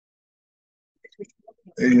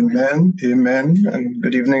Amen. Amen. And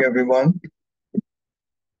good evening, everyone.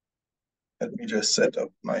 Let me just set up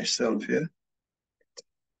myself here.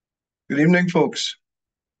 Good evening, folks.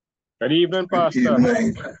 Good evening, Good Pastor.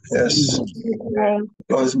 evening. Yes.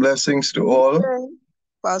 God's blessings to all.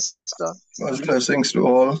 Pastor. God's blessings to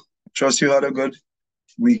all. Trust you had a good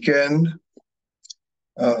weekend,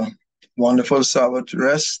 wonderful Sabbath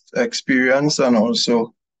rest experience, and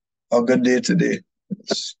also a good day today.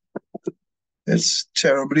 It's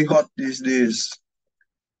terribly hot these days.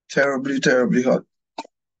 Terribly, terribly hot.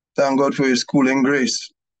 Thank God for His cooling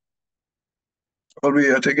grace. Well, we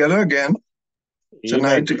are together again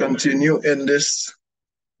tonight Amen. to continue in this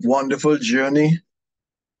wonderful journey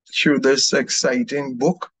through this exciting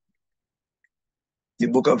book, the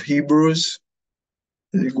book of Hebrews.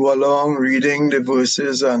 You go along reading the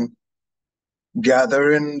verses and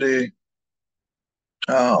gathering the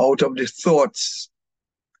out of the thoughts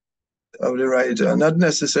of the writer. Not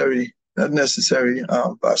necessary,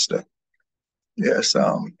 Pastor. Yes.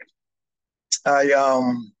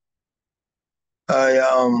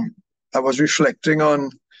 I was reflecting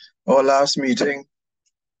on our last meeting.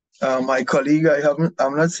 My colleague,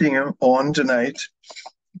 I'm not seeing him on tonight.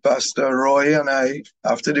 Pastor Roy and I,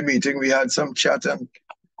 after the meeting, we had some chat and,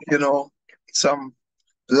 some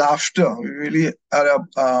laughter. We really had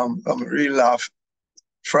a real laugh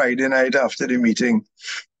Friday night after the meeting.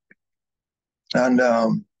 And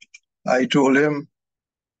I told him,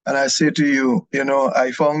 and I say to you,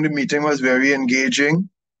 I found the meeting was very engaging,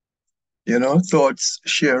 thoughts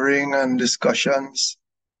sharing and discussions.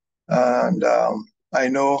 And I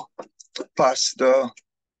know Pastor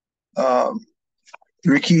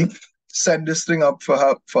Ricky set this thing up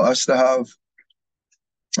for us to have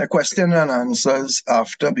a question and answers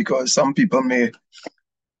after, because some people may,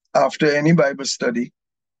 after any Bible study,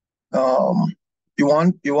 you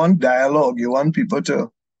want dialogue. You want people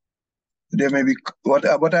to, there may be what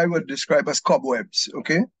I would describe as cobwebs,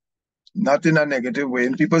 okay? Not in a negative way,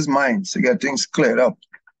 in people's minds to get things cleared up.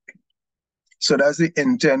 So that's the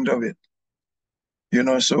intent of it,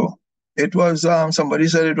 So it was somebody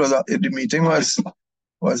said it was the meeting was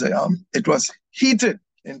it was heated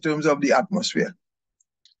in terms of the atmosphere.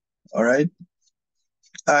 All right.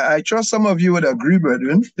 I trust some of you would agree,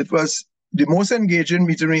 brethren. It was the most engaging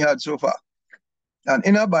meeting we had so far. And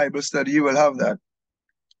in a Bible study, you will have that.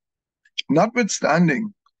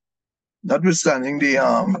 Notwithstanding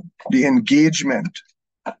the engagement,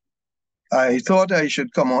 I thought I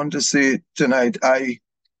should come on to say tonight, I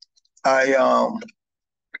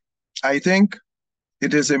think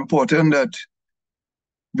it is important that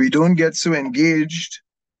we don't get so engaged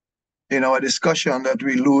in our discussion that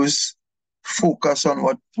we lose focus on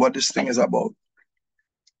what this thing is about.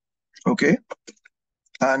 Okay?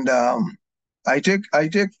 And I take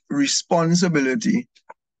responsibility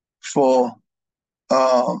for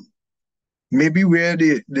maybe where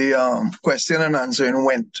the question and answering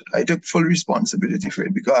went. I took full responsibility for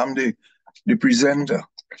it because I'm the presenter.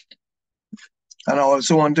 And I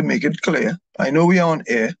also want to make it clear, I know we are on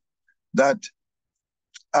air, that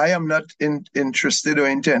I am not interested or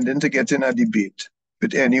intending to get in a debate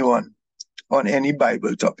with anyone on any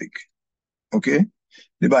Bible topic. Okay?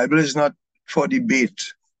 The Bible is not for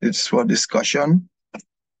debate. It's for discussion,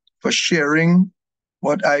 for sharing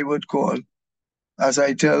what I would call, as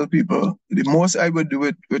I tell people, the most I would do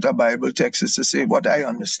with a Bible text is to say what I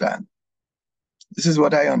understand. This is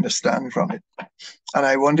what I understand from it. And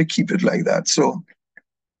I want to keep it like that. So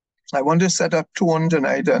I want to set up tone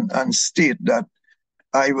tonight and state that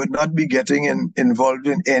I would not be getting involved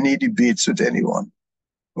in any debates with anyone.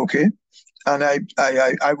 Okay? And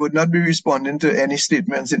I would not be responding to any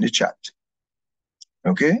statements in the chat.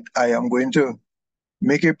 Okay? I am going to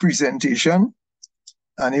make a presentation,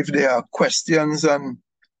 and if there are questions and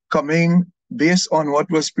coming based on what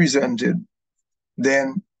was presented,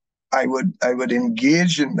 then I would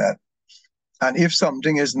engage in that. And if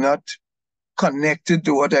something is not connected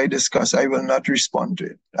to what I discuss, I will not respond to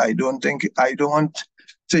it. I don't want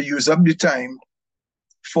to use up the time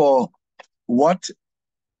for what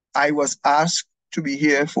I was asked to be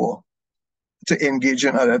here for, to engage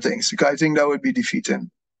in other things, because I think that would be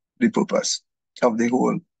defeating the purpose of the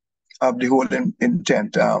whole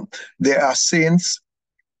intent. There are saints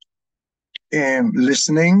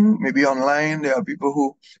listening, maybe online. There are people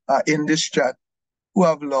who are in this chat who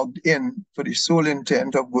have logged in for the sole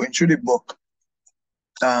intent of going through the book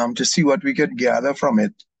to see what we could gather from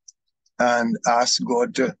it and ask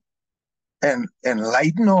God to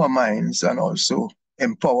enlighten our minds and also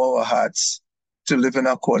empower our hearts to live in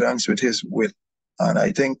accordance with His will. And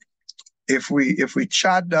I think if we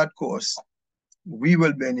chart that course, we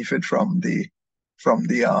will benefit from the from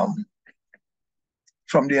the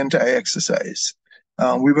entire exercise.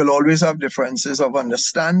 We will always have differences of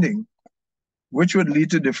understanding, which would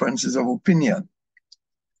lead to differences of opinion.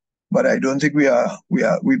 But I don't think we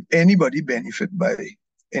anybody benefit by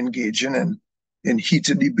engaging in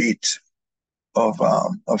heated debate of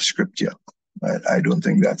scripture. I don't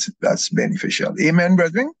think that's beneficial. Amen,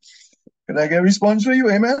 brethren. Can I get a response for you?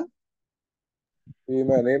 Amen.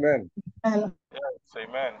 Amen. Amen. Yes,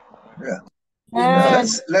 amen. Yeah. Now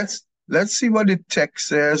let's see what the text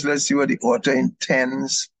says. Let's see what the author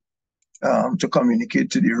intends to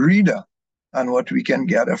communicate to the reader, and what we can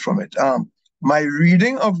gather from it. My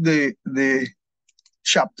reading of the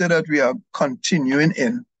chapter that we are continuing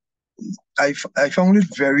in, I found it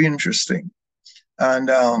very interesting. And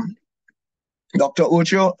Dr.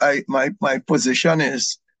 Ocho, my position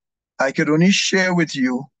is I could only share with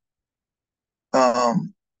you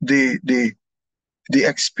the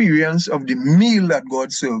experience of the meal that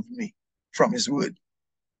God served me from His Word.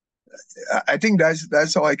 I think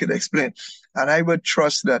that's how I could explain. And I would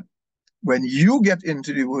trust that when you get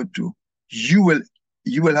into the Word too, you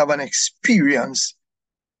will have an experience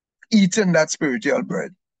eating that spiritual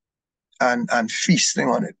bread and feasting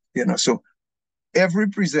on it. So every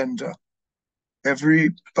presenter,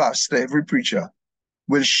 every pastor, every preacher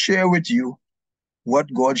will share with you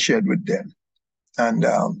what God shared with them. And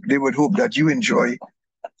they would hope that you enjoy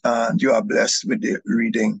and you are blessed with the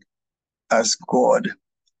reading as God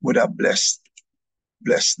would have blessed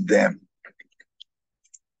them.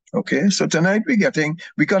 Okay, so tonight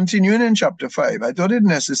we're continuing in chapter 5. I thought it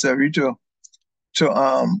necessary to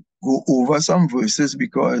go over some verses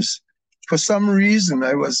because for some reason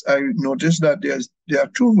I noticed that there are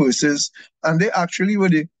two verses, and they actually were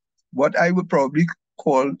what I would probably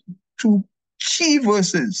call two key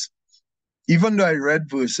verses, even though I read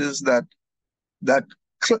verses that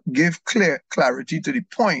gave clarity to the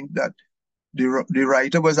point that the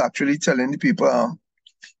writer was actually telling the people,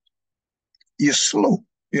 you're slow,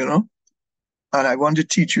 and I want to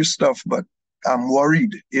teach you stuff, but I'm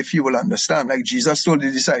worried if you will understand. Like Jesus told the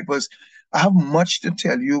disciples, I have much to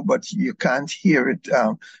tell you, but you can't hear it.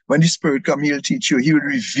 When the Spirit comes, He'll teach you. He will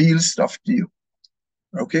reveal stuff to you.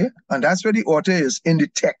 Okay? And that's where the author is in the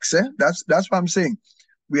text. That's what I'm saying.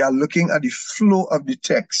 We are looking at the flow of the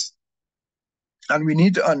text. And we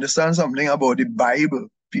need to understand something about the Bible,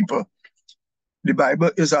 people. The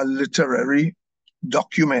Bible is a literary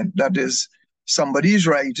document. That is, somebody is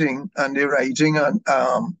writing, and they're writing an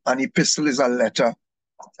epistle is a letter,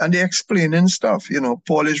 and they're explaining stuff.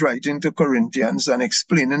 Paul is writing to Corinthians and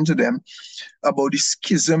explaining to them about the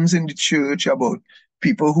schisms in the church, about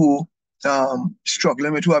people who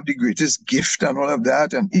struggling with who have the greatest gift and all of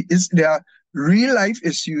that. And there are real life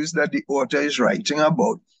issues that the author is writing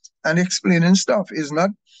about and explaining stuff. Is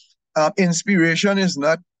not inspiration is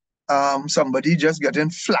not somebody just getting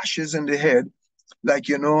flashes in the head, like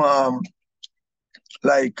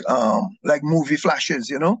like movie flashes,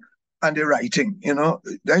 and the writing,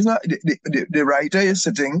 there's not the writer is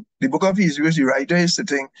sitting, the book of Hebrews, the writer is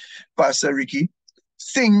sitting, Pastor Ricky,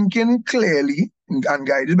 thinking clearly and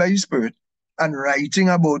guided by his Spirit, and writing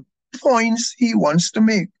about points he wants to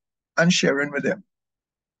make and sharing with them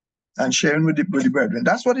and sharing with the brethren.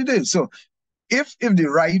 That's what it is. So if the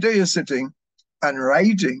writer is sitting and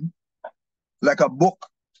writing like a book,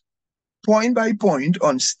 point by point,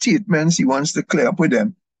 on statements he wants to clear up with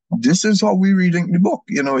them, this is how we're reading the book.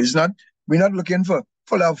 It's not, we're not looking for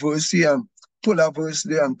pull a verse here and pull a verse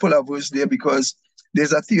there and pull a verse there because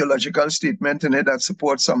there's a theological statement in it that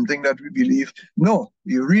supports something that we believe. No,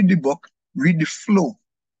 you read the book, read the flow,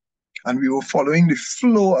 and we were following the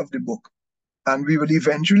flow of the book, and we will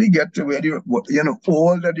eventually get to where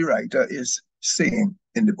all that the writer is saying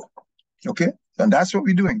in the book. Okay, and that's what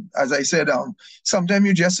we're doing. As I said, sometimes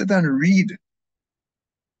you just sit and read.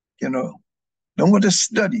 Don't want to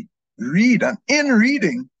study, read, and in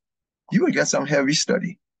reading, you will get some heavy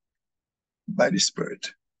study by the Spirit.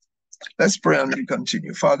 Let's pray and we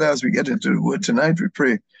continue. Father, as we get into the word tonight, we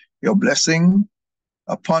pray your blessing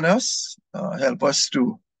upon us. Help us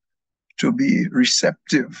to be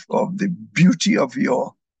receptive of the beauty of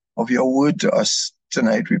your word to us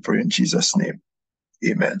tonight. We pray in Jesus' name.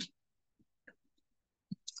 Amen.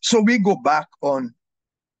 So we go back on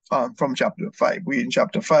from chapter 5. We're in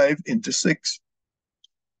chapter 5 into 6.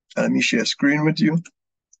 And let me share a screen with you.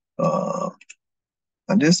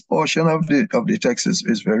 And this portion of the text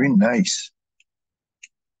is very nice.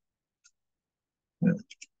 Yeah.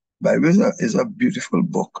 Bible is a beautiful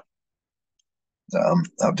book. I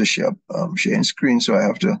have to share sharing screen, so I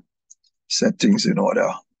have to set things in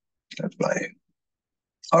order. That's why.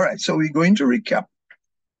 All right, so we're going to recap.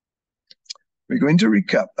 We're going to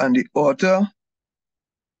recap, and the author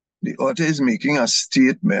is making a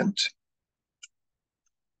statement.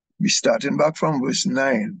 We're starting back from verse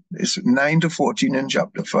 9. It's 9 to 14 in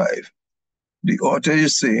chapter 5. The author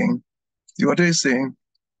is saying,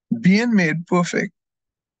 being made perfect,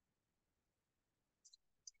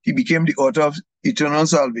 he became the author of eternal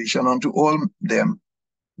salvation unto all them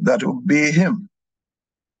that obey him.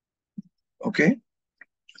 Okay?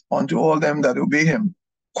 Unto all them that obey him,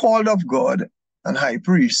 called of God and high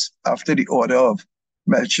priest after the order of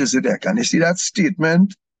Melchizedek. And you see that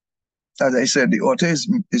statement, as I said, the author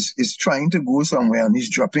is trying to go somewhere, and he's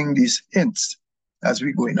dropping these hints as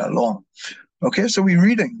we're going along. Okay, so we're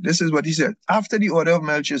reading. This is what he said. After the order of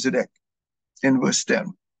Melchizedek in verse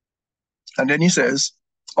 10. And then he says,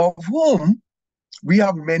 of whom we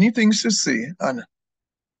have many things to say and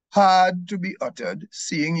hard to be uttered,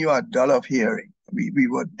 seeing you are dull of hearing. We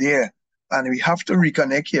were there, and we have to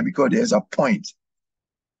reconnect here because there's a point.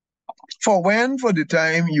 For the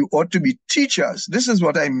time you ought to be teachers. This is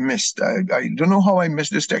what I missed. I don't know how I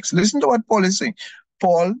missed this text. Listen to what Paul is saying.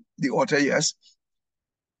 Paul, the author, yes.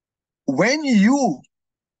 When you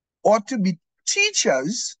ought to be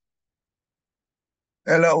teachers,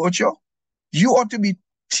 hello, Ocho, you ought to be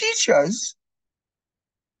teachers,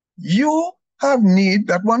 you have need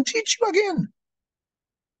that one teach you again,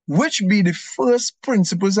 which be the first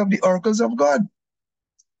principles of the oracles of God,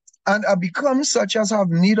 and are become such as have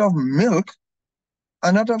need of milk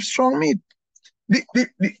and not of strong meat.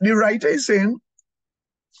 The writer is saying,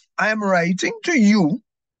 I am writing to you,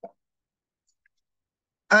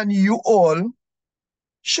 and you all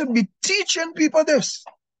should be teaching people this.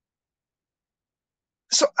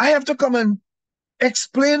 So I have to come and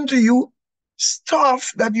explain to you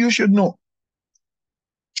stuff that you should know.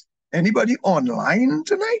 Anybody online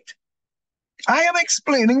tonight? I am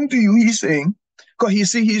explaining to you, he's saying, because you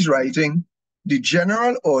see he's writing, the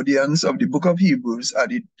general audience of the book of Hebrews are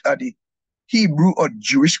the Hebrew or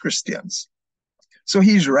Jewish Christians. So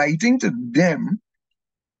he's writing to them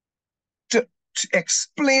to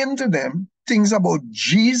explain to them things about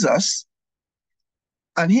Jesus.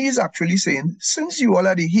 And he is actually saying, since you all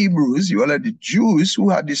are the Hebrews, you all are the Jews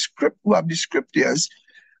who have the scriptures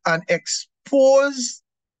and exposed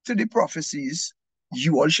to the prophecies,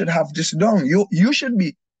 you all should have this down. You should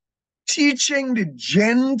be teaching the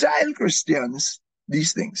Gentile Christians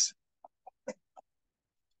these things.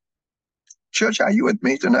 Church, are you with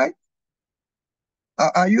me tonight?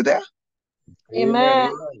 Are you there?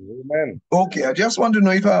 Amen. Amen. Okay, I just want to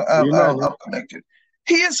know if I'm connected.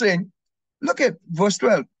 He is saying, look at verse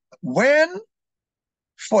 12. When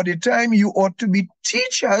for the time you ought to be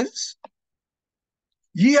teachers,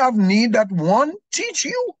 ye have need that one teach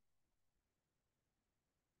you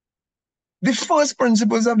the first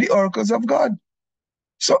principles of the oracles of God.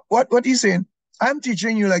 So what he's saying, I'm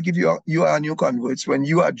teaching you like if you are new converts, when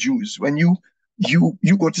you are Jews, when you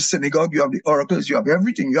go to synagogue, you have the oracles, you have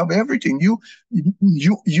everything. You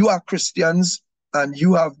are Christians, and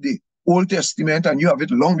you have the Old Testament, and you have it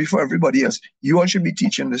long before everybody else. You all should be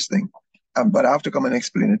teaching this thing. But I have to come and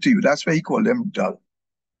explain it to you. That's why he called them dull.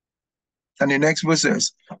 And the next verse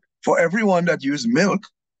says, for everyone that use milk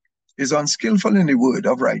is unskillful in the word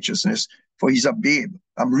of righteousness, for he's a babe.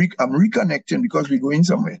 I'm reconnecting because we're going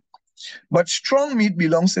somewhere. But strong meat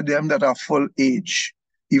belongs to them that are full age,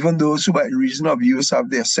 even those who by reason of use have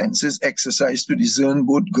their senses exercised to discern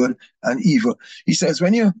both good and evil. He says,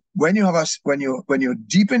 when you're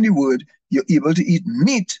deep in the word, you're able to eat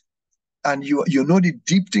meat, and you know the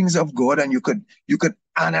deep things of God, and you could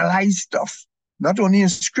analyze stuff, not only in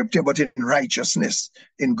scripture, but in righteousness,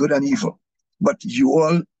 in good and evil. But you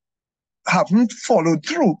all haven't followed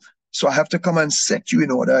through. So I have to come and set you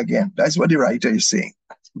in order again. That's what the writer is saying.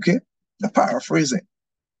 Okay? The paraphrasing.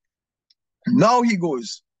 Now he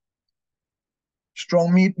goes,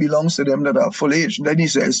 strong meat belongs to them that are full age. And then he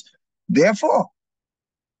says, therefore,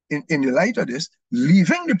 in the light of this,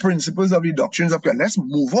 leaving the principles of the doctrines of God, let's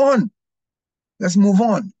move on. Let's move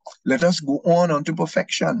on. Let us go on unto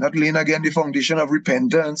perfection, not laying again the foundation of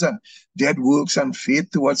repentance and dead works and faith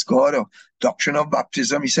towards God, or doctrine of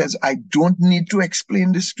baptism. He says, I don't need to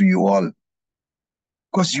explain this to you all,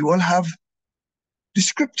 because you all have the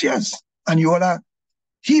scriptures, and you all are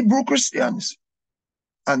Hebrew Christians.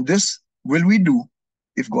 And this will we do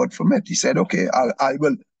if God permit. He said, okay, I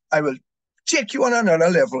will take you on another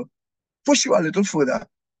level, push you a little further.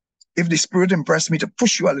 If the Spirit impressed me to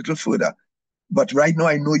push you a little further. But right now,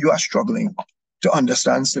 I know you are struggling to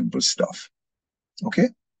understand simple stuff. Okay?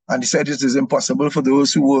 And he said it is impossible for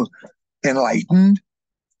those who were enlightened.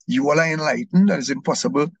 You all are enlightened. That is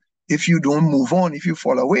impossible if you don't move on, if you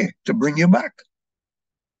fall away, to bring you back.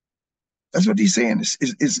 That's what he's saying.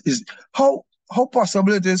 Is how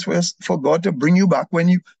possible it is for God to bring you back when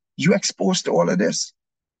you exposed to all of this.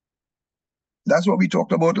 That's what we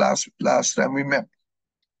talked about last time we met.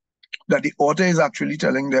 That the author is actually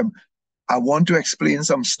telling them, I want to explain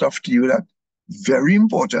some stuff to you that very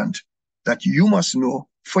important that you must know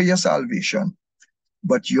for your salvation.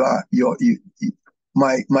 But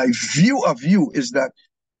my view of you is that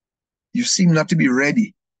you seem not to be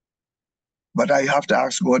ready. But I have to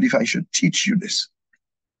ask God if I should teach you this.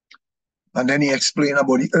 And then he explained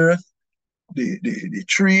about the earth, the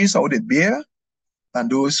trees, how they bear, and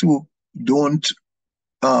those who don't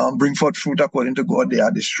bring forth fruit according to God, they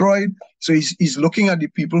are destroyed. So he's looking at the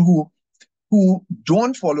people who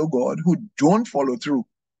don't follow God, who don't follow through,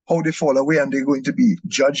 how they fall away, and they're going to be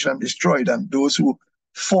judged and destroyed. And those who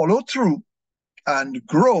follow through and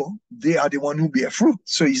grow, they are the one who bear fruit.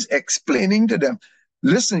 So he's explaining to them,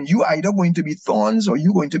 listen, you either going to be thorns or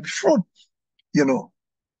you're going to be fruit. You know,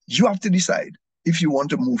 you have to decide if you want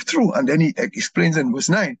to move through. And then he explains in verse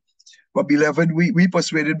 9, but beloved, we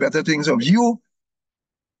persuaded better things of you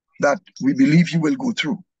that we believe you will go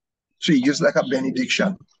through. So he gives like a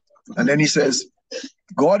benediction. And then he says,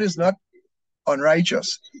 God is not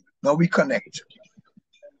unrighteous. Now we connect.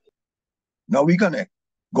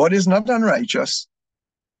 God is not unrighteous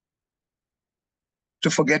to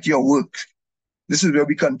forget your work. This is where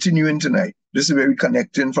we continuing tonight. This is where we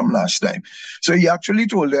connecting from last time. So he actually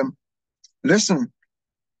told them, listen,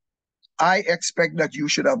 I expect that you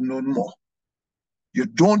should have known more. You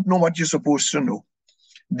don't know what you're supposed to know.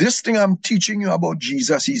 This thing I'm teaching you about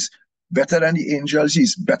Jesus, he's better than the angels,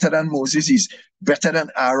 he's better than Moses, he's better than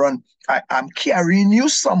Aaron. I'm carrying you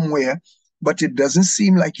somewhere, but it doesn't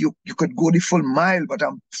seem like you could go the full mile, but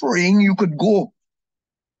I'm praying you could go.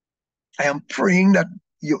 I am praying that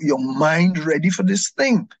your mind ready for this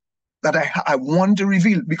thing that I want to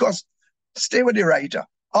reveal. Because stay with the writer.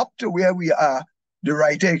 Up to where we are, the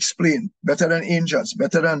writer explained, better than angels,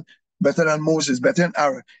 better than Moses, better than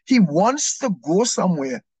Aaron. He wants to go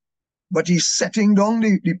somewhere, but he's setting down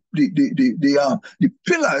the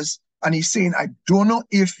pillars, and he's saying, I don't know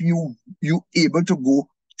if you able to go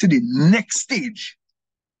to the next stage.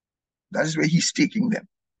 That is where he's taking them.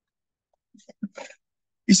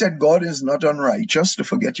 He said, God is not unrighteous to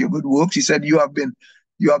forget your good works. He said, you have been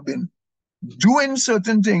doing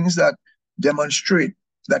certain things that demonstrate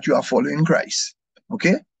that you are following Christ.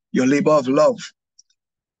 Okay? Your labor of love,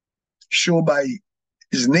 show by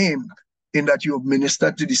his name, in that you have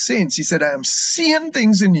ministered to the saints. He said, I am seeing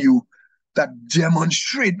things in you that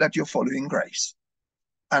demonstrate that you're following Christ.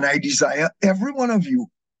 And I desire every one of you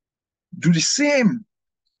do the same,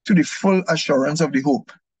 to the full assurance of the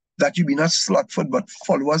hope, that you be not slothful, but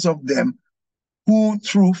followers of them who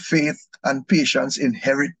through faith and patience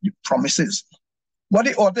inherit the promises. What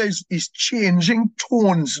the author is changing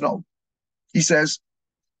tones now. He says,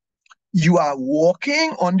 you are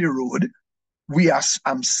walking on the road.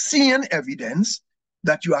 I'm seeing evidence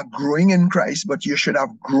that you are growing in Christ, but you should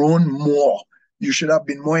have grown more. You should have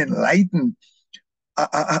been more enlightened.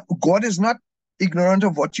 God is not ignorant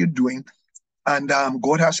of what you're doing, and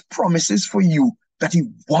God has promises for you that he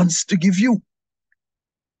wants to give you.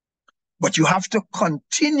 But you have to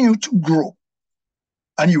continue to grow,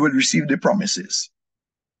 and you will receive the promises.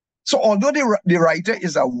 So although the writer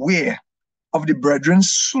is aware of the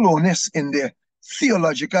brethren's slowness in their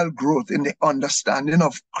theological growth, in the understanding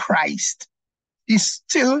of Christ, he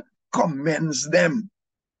still commends them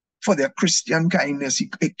for their Christian kindness. He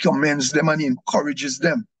commends them and he encourages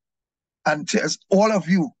them and tells all of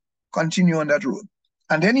you, continue on that road.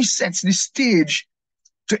 And then he sets the stage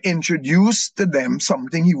to introduce to them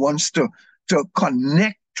something he wants to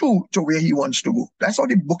connect to where he wants to go. That's how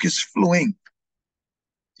the book is flowing.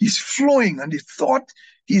 He's flowing, and the thought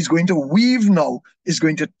he's going to weave now is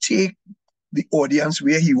going to take the audience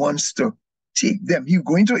where he wants to take them. He's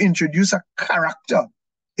going to introduce a character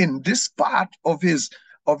in this part of his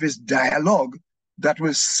dialogue that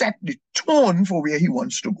will set the tone for where he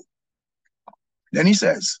wants to go. Then he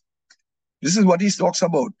says, this is what he talks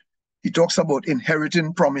about. He talks about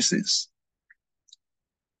inheriting promises.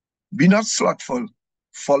 Be not slothful,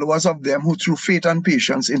 followers of them who through faith and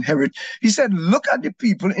patience inherit. He said, look at the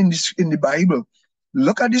people in the Bible,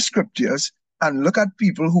 look at the scriptures, and look at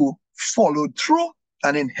people who followed through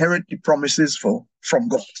and inherit the promises from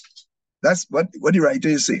God. That's what the writer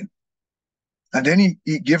is saying. And then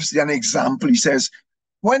he gives an example. He says,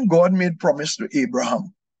 when God made promise to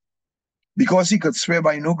Abraham, because he could swear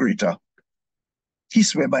by no greater, he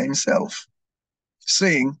swore by himself,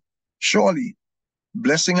 saying, surely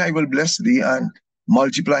blessing I will bless thee, and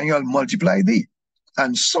multiplying I'll multiply thee.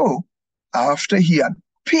 And so, after he had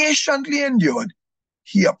patiently endured,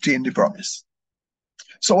 he obtained the promise.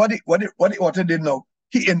 So what the author did now,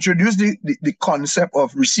 he introduced the concept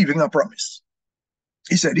of receiving a promise.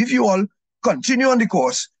 He said, if you all continue on the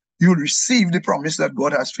course, you'll receive the promise that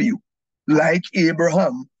God has for you. Like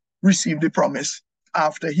Abraham received the promise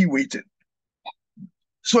after he waited.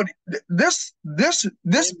 So this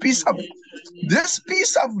piece of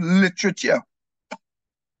literature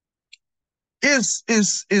is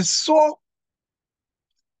so,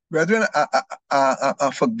 brethren,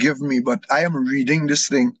 forgive me, but I am reading this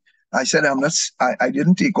thing. I said I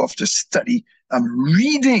didn't take off to study. I'm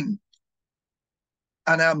reading,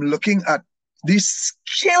 and I'm looking at the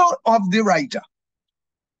skill of the writer.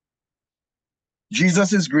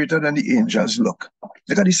 Jesus is greater than the angels. Look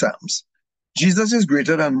at the Psalms. Jesus is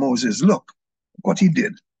greater than Moses. Look what he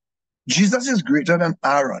did. Jesus is greater than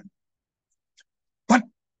Aaron. But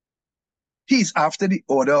he's after the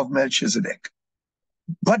order of Melchizedek.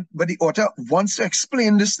 But the author wants to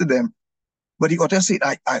explain this to them. But the author said,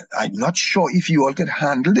 I'm not sure if you all can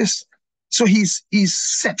handle this. So he's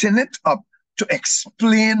setting it up to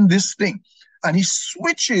explain this thing. And he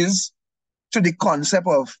switches to the concept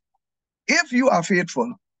of, if you are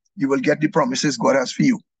faithful, you will get the promises God has for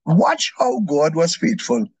you. Watch how God was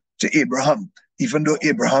faithful to Abraham, even though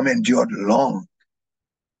Abraham endured long.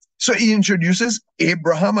 So he introduces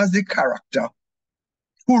Abraham as the character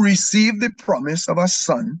who received the promise of a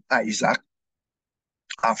son, Isaac,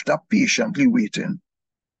 after patiently waiting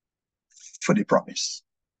for the promise.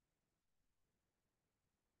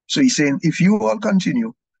 So he's saying, if you all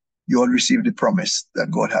continue, you all receive the promise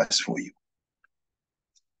that God has for you.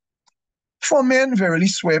 For men verily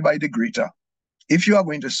swear by the greater. If you are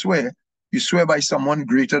going to swear, you swear by someone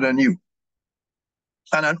greater than you.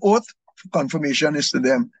 And an oath for confirmation is to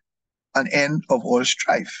them an end of all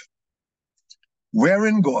strife.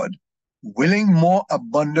 Wherein God, willing more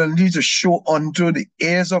abundantly to show unto the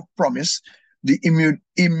heirs of promise the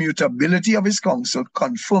immutability of his counsel,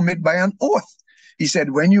 confirm it by an oath. He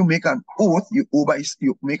said, when you make an oath, you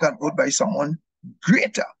make an oath by someone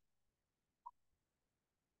greater.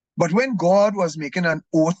 But when God was making an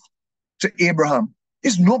oath to Abraham,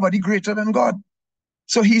 is nobody greater than God.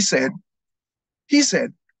 So he said,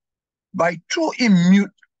 by two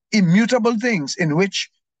immutable things in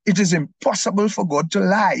which it is impossible for God to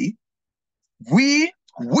lie, we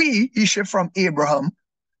issue from Abraham.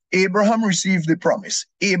 Abraham received the promise.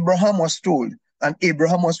 Abraham was told, and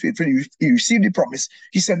Abraham was faithful. He received the promise.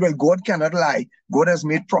 He said, well, God cannot lie. God has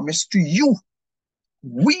made promise to you.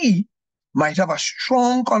 We might have a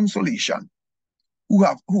strong consolation who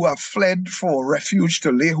have fled for refuge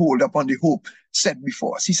to lay hold upon the hope set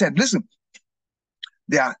before us. He said, listen,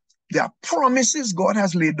 there are promises God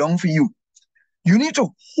has laid down for you. You need to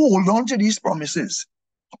hold on to these promises.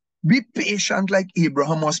 Be patient like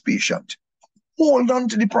Abraham was patient. Hold on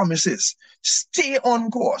to the promises. Stay on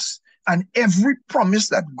course. And every promise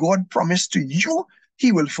that God promised to you,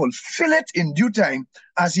 he will fulfill it in due time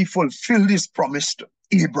as he fulfilled his promise to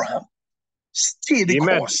Abraham. Stay the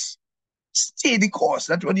course. Stay the course.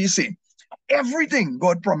 That's what he's saying. Everything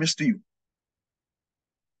God promised to you,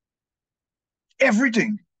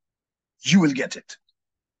 everything, you will get it.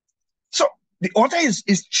 So the author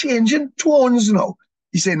is changing tones now.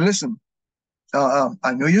 He's saying, listen,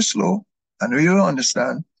 I know you're slow. I know you don't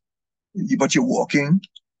understand, but you're walking.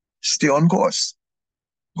 Stay on course.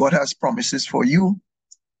 God has promises for you,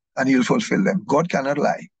 and he'll fulfill them. God cannot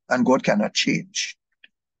lie, and God cannot change.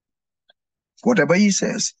 Whatever he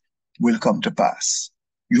says will come to pass.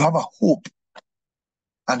 You have a hope,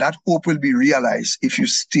 and that hope will be realized if you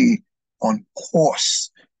stay on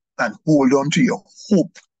course and hold on to your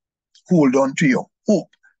hope. Hold on to your hope.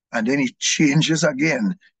 And then he changes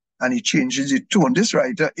again, and he changes the tone. This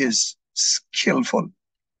writer is skillful.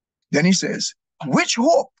 Then he says, which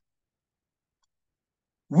hope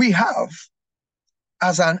we have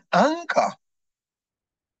as an anchor,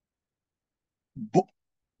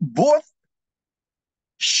 both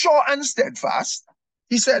sure and steadfast.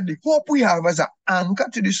 He said, the hope we have as an anchor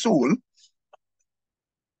to the soul,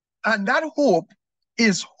 and that hope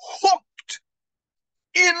is hooked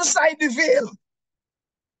inside the veil,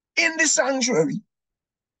 in the sanctuary,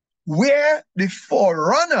 where the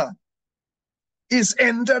forerunner is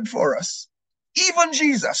entered for us, even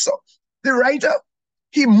Jesus. So the writer,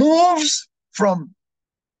 he moves from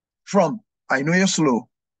I know you're slow,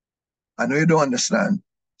 I know you don't understand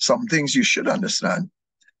some things you should understand.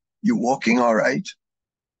 You're walking all right.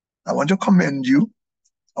 I want to commend you.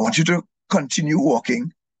 I want you to continue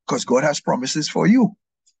walking because God has promises for you.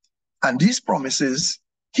 And these promises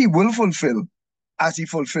he will fulfill as he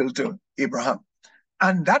fulfilled to Abraham.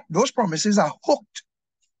 And those promises are hooked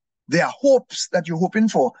There are hopes that you're hoping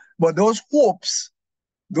for, but those hopes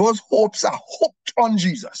are hooked on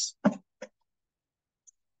Jesus.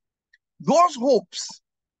 Those hopes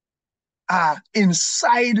are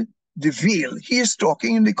inside the veil. He is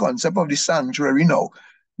talking in the concept of the sanctuary now,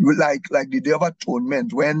 like the Day of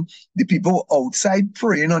Atonement, when the people were outside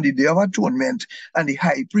praying on the Day of Atonement, and the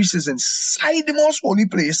high priest is inside the most holy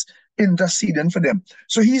place interceding for them.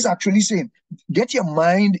 So he's actually saying, get your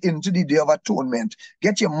mind into the Day of Atonement,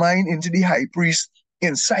 get your mind into the high priest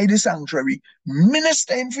inside the sanctuary,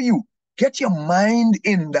 ministering for you. Get your mind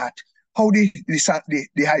in that. How the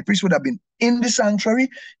high priest would have been in the sanctuary,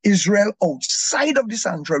 Israel outside of the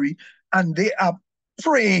sanctuary, and they are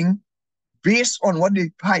praying based on what the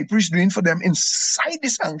high priest doing for them inside the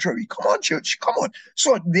sanctuary. Come on, church, come on.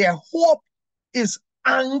 So their hope is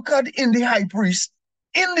anchored in the high priest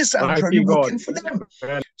in the sanctuary working for them.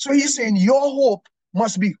 So he's saying your hope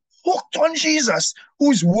must be hooked on Jesus,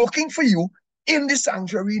 who is working for you in the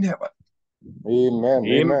sanctuary in heaven. Amen.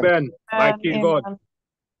 Amen. Mighty God.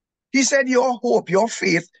 He said your hope, your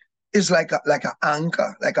faith is like an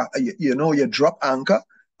anchor, like you drop anchor.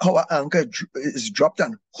 Our anchor is dropped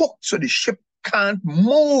and hooked so the ship can't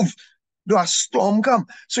move. Do a storm come.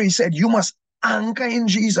 So he said you must anchor in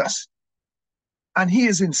Jesus. And he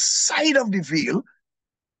is inside of the veil.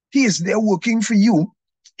 He is there working for you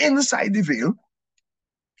inside the veil.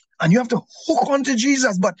 And you have to hook onto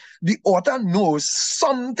Jesus. But the author knows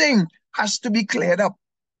something has to be cleared up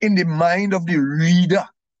in the mind of the reader.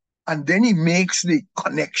 And then he makes the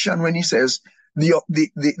connection when he says the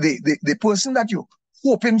person that you're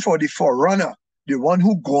hoping for, the forerunner, the one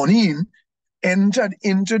who gone in, entered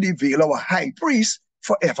into the veil of a high priest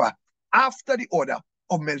forever after the order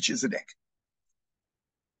of Melchizedek.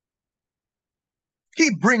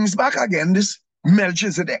 He brings back again this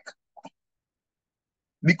Melchizedek.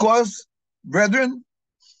 Because, brethren,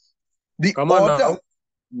 the author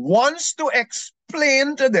wants to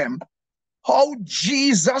explain to them how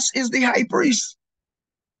Jesus is the high priest.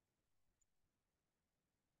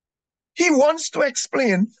 He wants to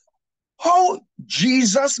explain how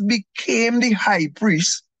Jesus became the high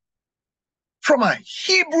priest from a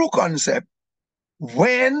Hebrew concept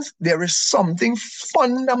when there is something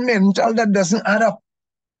fundamental that doesn't add up.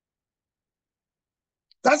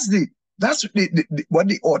 That's what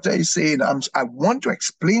the author is saying. I want to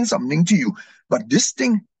explain something to you, but this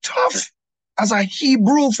thing tough. As a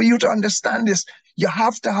Hebrew, for you to understand this, you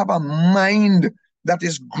have to have a mind that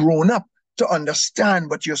is grown up to understand,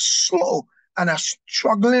 but you're slow and are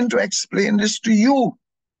struggling to explain this to you.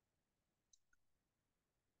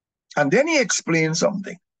 And then he explains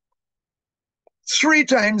something. 3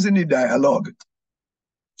 times in the dialogue,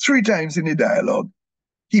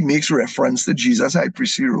 he makes reference to Jesus' high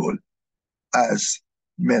priestly role as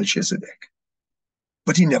Melchizedek.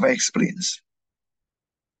 But he never explains.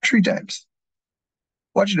 3 times.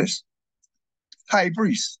 Watch this. High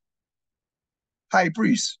priest.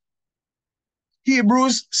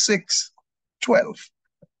 Hebrews 6:12.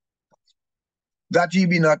 That ye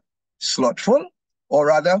be not slothful, or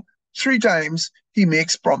rather, 3 times he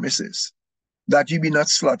makes promises. That ye be not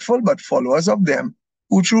slothful, but followers of them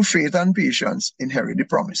who through faith and patience inherit the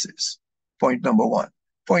promises. Point number 1.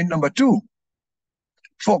 Point number 2.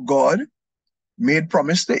 For God made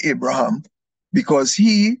promise to Abraham because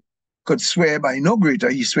he could swear by no greater,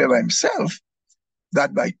 he swore by himself,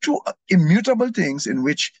 that by 2 immutable things in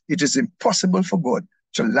which it is impossible for God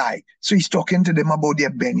to lie. So he's talking to them about their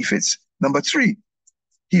benefits. Number 3,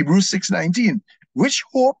 Hebrews 6:19, which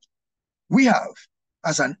hope we have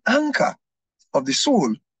as an anchor of the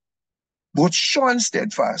soul, both sure and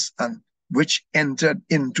steadfast, and which entered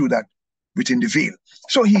into that within the veil.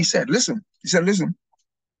 So he said, listen,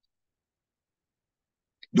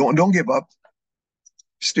 don't give up,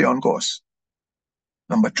 stay on course.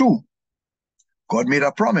 Number 2, God made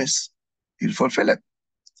a promise, he'll fulfill it.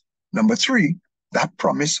 Number 3, that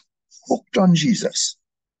promise hooked on Jesus,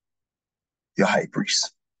 your high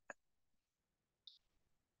priest.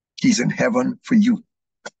 He's in heaven for you.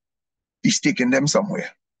 He's taking them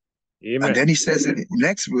somewhere. Amen. And then he says in the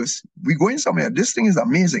next verse, we're going somewhere. This thing is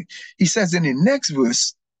amazing. He says in the next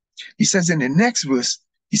verse,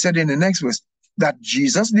 that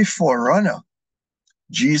Jesus the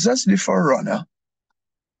forerunner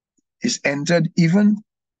is entered, even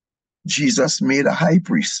Jesus made a high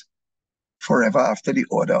priest forever after the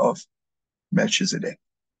order of Melchizedek.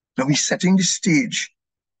 Now he's setting the stage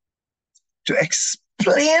to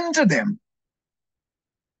explain to them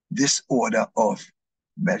this order of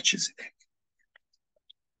Melchizedek.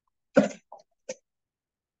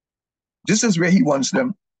 This is where he wants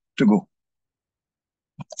them to go.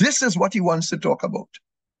 This is what he wants to talk about.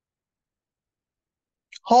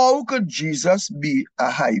 How could Jesus be a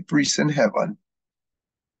high priest in heaven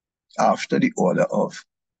after the order of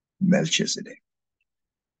Melchizedek?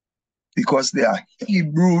 Because they are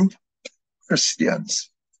Hebrew Christians.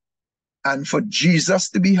 And for Jesus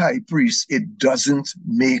to be high priest, it doesn't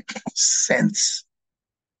make sense.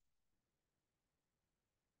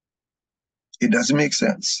 It doesn't make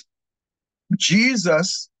sense.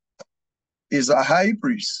 Jesus is a high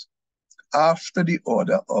priest after the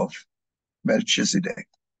order of Melchizedek.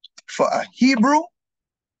 For a Hebrew,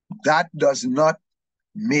 that does not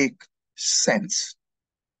make sense.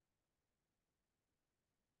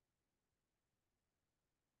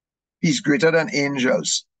 He's greater than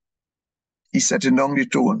angels. He's setting down the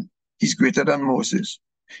throne. He's greater than Moses.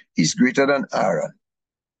 He's greater than Aaron.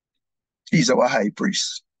 He's our high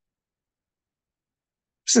priest.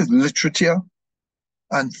 This is literature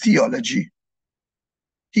and theology.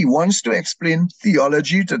 He wants to explain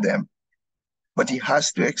theology to them, but he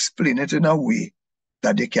has to explain it in a way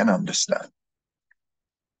that they can understand.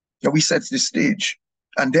 So we set the stage.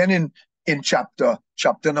 And then in chapter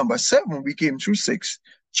number 7, we came through 6.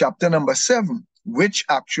 Chapter number 7, which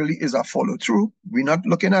actually is a follow-through. We're not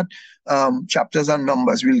looking at chapters and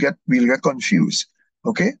numbers. We'll get confused.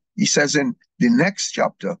 Okay? He says in the next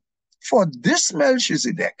chapter, for this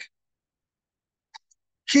Melchizedek,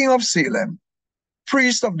 king of Salem,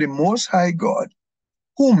 priest of the Most High God,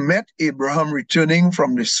 who met Abraham returning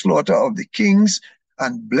from the slaughter of the kings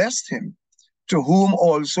and blessed him, to whom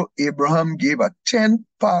also Abraham gave a 10th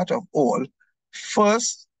part of all,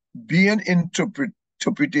 first being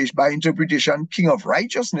by interpretation king of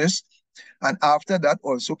righteousness, and after that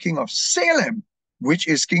also king of Salem, which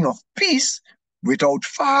is king of peace, without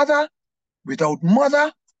father, without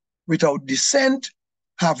mother, without descent,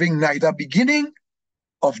 having neither beginning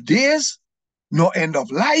of days nor end of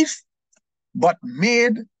life, but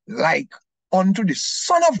made like unto the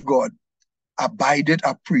Son of God, abided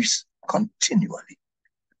a priest continually.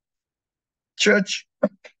 Church,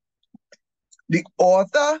 the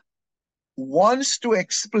author wants to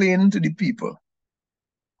explain to the people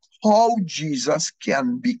how Jesus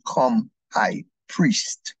can become high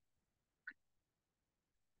priest.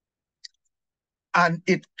 And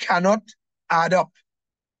it cannot add up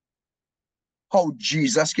how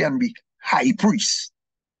Jesus can be high priest.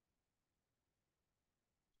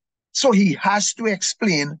 So he has to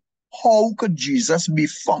explain how could Jesus be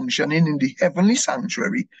functioning in the heavenly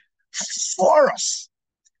sanctuary for us,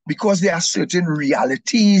 because there are certain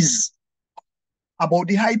realities about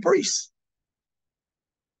the high priest.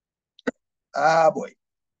 Ah, boy.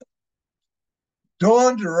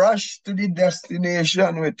 Don't rush to the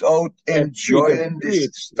destination without enjoying the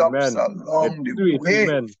stops along the way.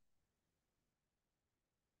 Amen.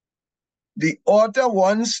 The author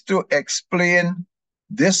wants to explain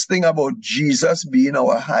this thing about Jesus being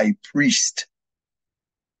our high priest.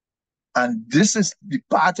 And this is the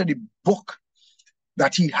part of the book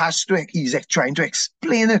that he's trying to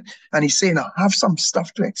explain it. And he's saying, I have some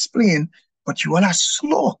stuff to explain, but you all are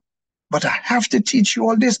slow. But I have to teach you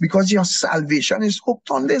all this because your salvation is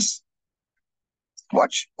hooked on this.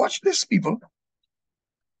 Watch this, people.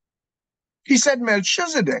 He said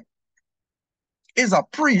Melchizedek is a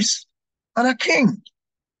priest and a king.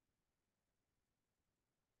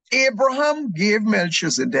 Abraham gave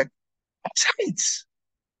Melchizedek tithes.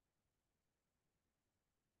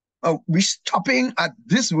 We're stopping at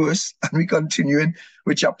this verse and we're continuing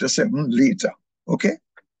with chapter 7 later. Okay?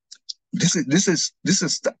 This is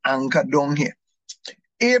the anchor down here.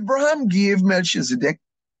 Abraham gave Melchizedek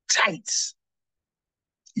tithes.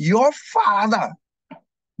 Your father,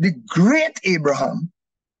 the great Abraham,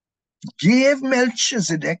 gave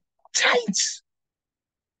Melchizedek tithes.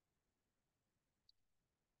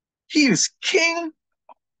 He is king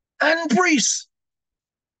and priest.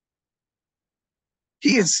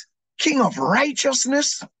 He is king of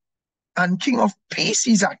righteousness and king of peace.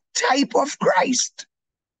 He's a type of Christ.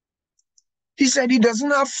 He said he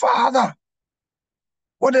doesn't have father.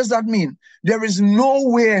 What does that mean? There is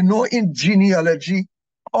nowhere, no in genealogy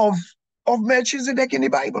of Melchizedek in the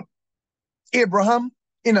Bible. Abraham,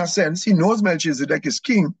 in a sense, he knows Melchizedek is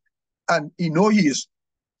king, and he knows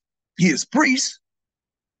he is priest.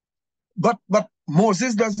 But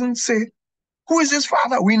Moses doesn't say who is his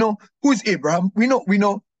father. We know who is Abraham. We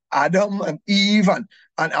know Adam and Eve, and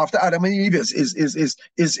after Adam and Eve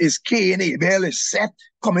is Cain, Abel, is Seth,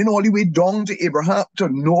 coming all the way down to Abraham, to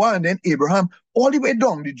Noah, and then Abraham, all the way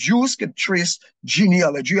down. The Jews could trace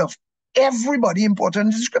genealogy of everybody important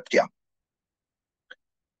in the scripture.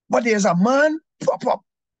 But there's a man pop up,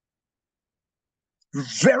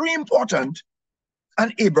 very important,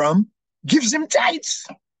 and Abraham gives him tithes.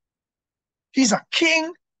 He's a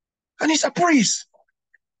king and he's a priest.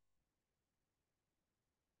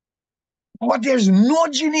 But there's no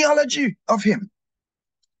genealogy of him.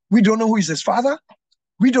 We don't know who is his father.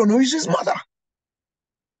 We don't know who is his mother.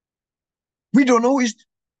 We don't know who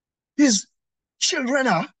his children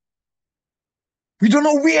are. We don't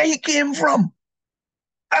know where he came from.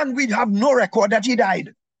 And we have no record that he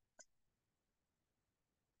died.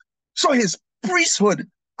 So his priesthood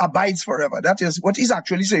abides forever. That is what he's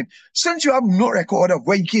actually saying. Since you have no record of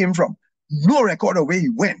where he came from, no record of where he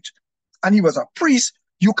went, and he was a priest,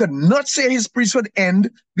 you could not say his priesthood end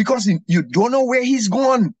because you don't know where he's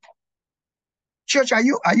gone. Church, are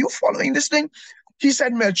you following this thing? He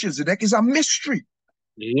said Melchizedek is a mystery.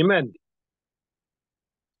 Amen.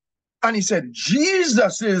 And he said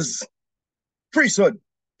Jesus' priesthood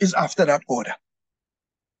is after that order.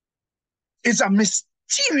 It's a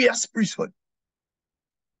mysterious priesthood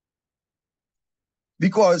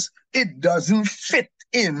because it doesn't fit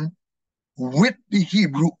in with the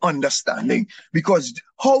Hebrew understanding. Because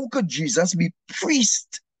how could Jesus be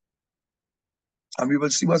priest? And we will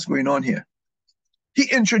see what's going on here. He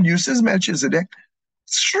introduces Melchizedek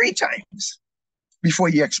 3 times before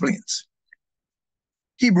he explains.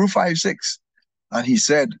 Hebrew 5:6. And he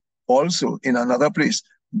said also in another place,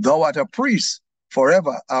 thou art a priest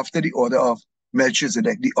forever after the order of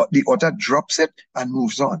Melchizedek. The author drops it and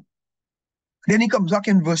moves on. Then he comes back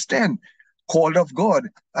in verse 10, called of God,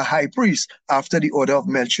 a high priest after the order of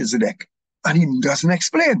Melchizedek. And he doesn't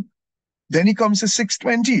explain. Then he comes to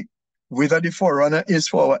 6:20, whither the forerunner is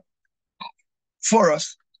for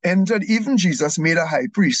us, entered even Jesus, made a high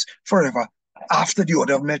priest forever after the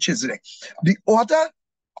order of Melchizedek. The author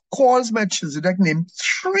calls Melchizedek name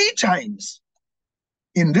 3 times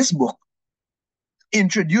in this book,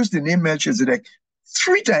 introduced the name Melchizedek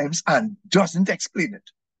 3 times and doesn't explain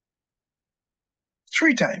it.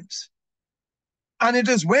 3 times. And it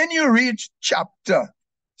is when you read chapter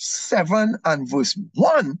 7 and verse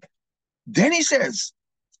 1, then he says,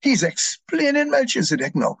 he's explaining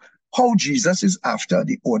Melchizedek now, how Jesus is after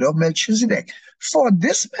the order of Melchizedek. For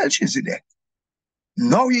this Melchizedek,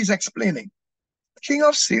 now he's explaining, king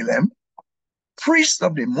of Salem, priest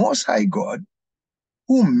of the Most High God,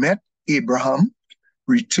 who met Abraham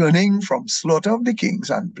returning from slaughter of the kings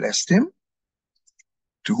and blessed him,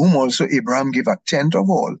 to whom also Abraham gave a tenth of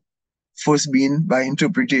all, first being by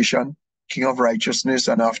interpretation, king of righteousness,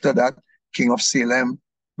 and after that, king of Salem,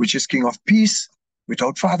 which is king of peace,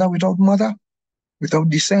 without father, without mother, without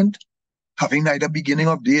descent, having neither beginning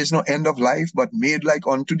of days nor end of life, but made like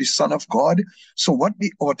unto the Son of God. So what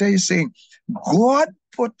the author is saying, God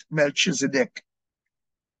put Melchizedek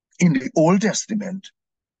in the Old Testament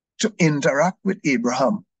to interact with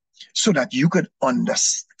Abraham so that you could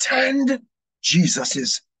understand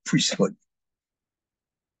Jesus's priesthood.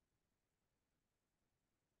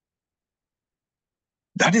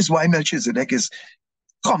 That is why Melchizedek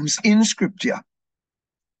comes in scripture.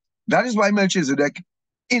 That is why Melchizedek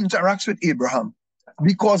interacts with Abraham,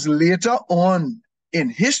 because later on in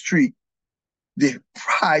history, the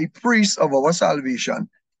high priest of our salvation,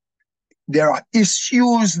 there are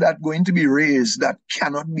issues that are going to be raised that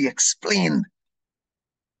cannot be explained,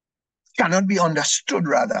 cannot be understood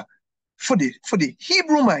rather, for the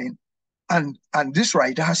Hebrew mind, and this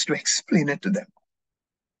writer has to explain it to them.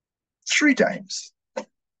 3 times.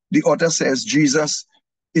 The author says Jesus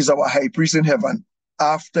is our high priest in heaven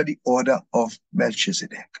after the order of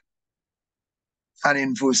Melchizedek. And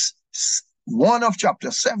in verse 1 of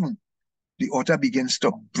chapter 7, the author begins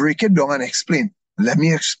to break it down and explain. Let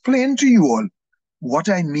me explain to you all what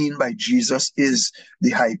I mean by Jesus is the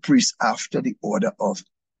high priest after the order of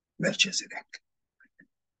Melchizedek.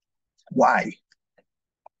 Why?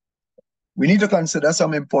 We need to consider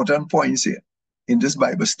some important points here in this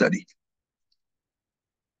Bible study.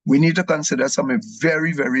 We need to consider some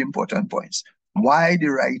very, very important points. Why the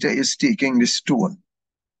writer is taking the stone.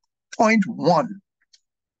 Point 1.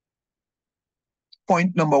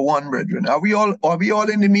 Point number 1, brethren. Are we all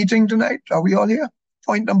in the meeting tonight? Are we all here?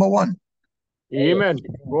 Point number 1. Amen.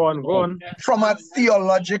 Go on. From a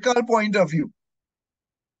theological point of view,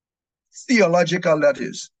 theological that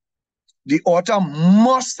is, the author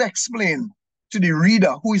must explain to the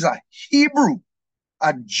reader who is a Hebrew,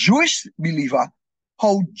 a Jewish believer,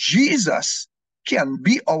 how Jesus can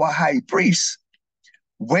be our high priest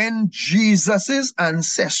when Jesus's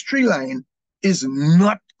ancestry line is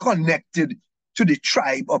not connected to the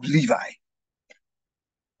tribe of Levi.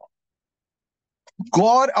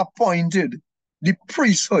 God appointed the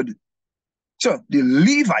priesthood to the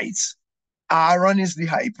Levites. Aaron is the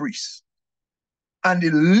high priest. And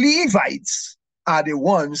the Levites are the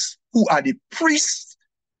ones who are the priests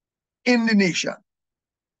in the nation.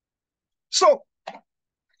 So,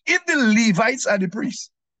 if the Levites are the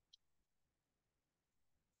priests,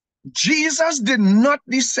 Jesus did not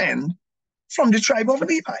descend from the tribe of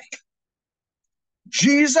Levi.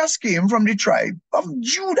 Jesus came from the tribe of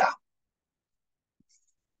Judah.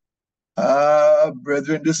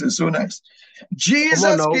 Brethren, this is so nice.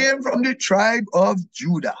 Jesus came from the tribe of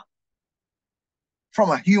Judah.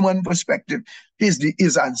 From a human perspective,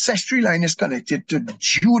 his ancestry line is connected to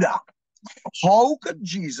Judah. How could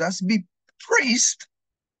Jesus be priest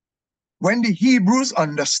when the Hebrews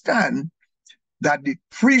understand that the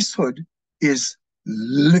priesthood is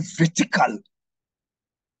Levitical?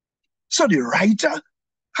 So the writer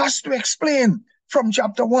has to explain. From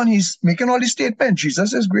chapter 1, he's making all the statement.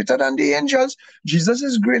 Jesus is greater than the angels. Jesus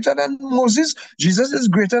is greater than Moses. Jesus is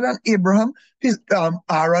greater than Abraham. His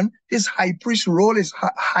Aaron, his high priest role is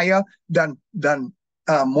higher than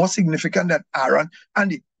more significant than Aaron.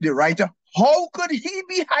 And the writer, how could he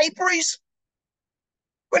be high priest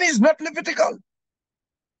when he's not Levitical?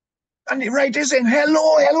 And the writer is saying,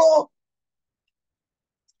 hello.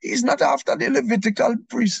 He's not after the Levitical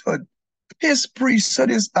priesthood. His priesthood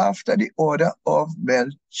is after the order of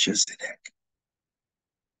Melchizedek.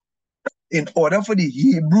 In order for the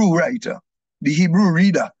Hebrew writer, the Hebrew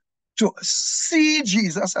reader, to see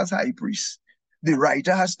Jesus as high priest, the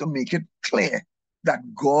writer has to make it clear that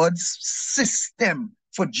God's system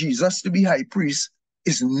for Jesus to be high priest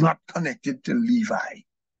is not connected to Levi.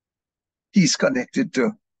 He's connected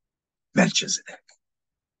to Melchizedek.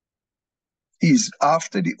 He's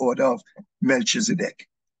after the order of Melchizedek.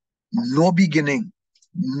 No beginning,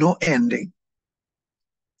 no ending,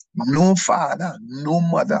 no father, no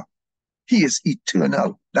mother. He is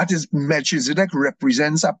eternal. That is, Melchizedek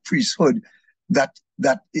represents a priesthood that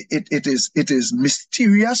it is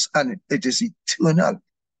mysterious and it is eternal,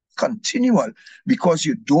 continual, because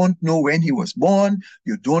you don't know when he was born,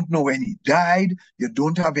 you don't know when he died, you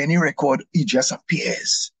don't have any record. He just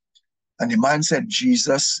appears. And the man said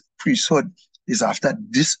Jesus' priesthood is after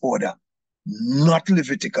this order, not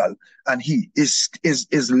Levitical, and he is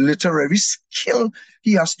literary skill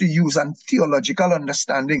he has to use and theological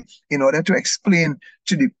understanding in order to explain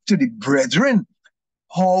to the brethren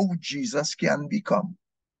how Jesus can become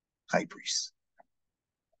high priest.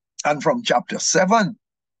 And from chapter 7,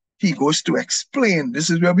 he goes to explain, this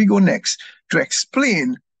is where we go next, to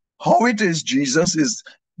explain how it is Jesus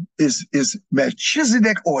is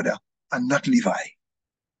Melchizedek order and not Levi.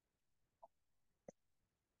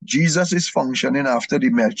 Jesus is functioning after the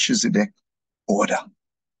Melchizedek order.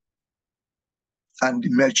 And the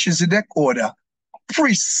Melchizedek order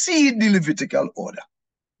precedes the Levitical order,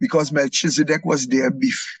 because Melchizedek was there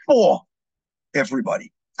before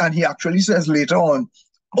everybody. And he actually says later on,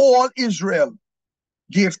 all Israel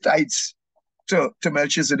gave tithes to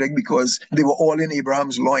Melchizedek because they were all in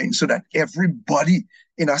Abraham's loins, so that everybody,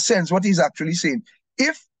 in a sense, what he's actually saying,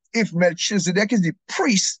 if Melchizedek is the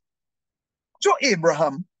priest to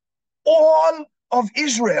Abraham, all of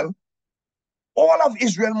Israel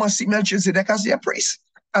must see Melchizedek as their priest.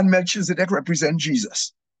 And Melchizedek represents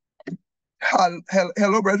Jesus.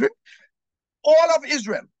 Hello, brethren. All of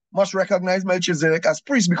Israel must recognize Melchizedek as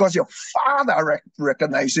priest because your father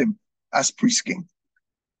recognized him as priest king.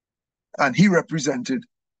 And he represented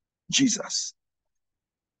Jesus.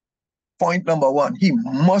 Point number 1, he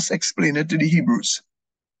must explain it to the Hebrews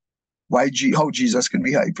how Jesus can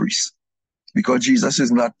be high priest. Because Jesus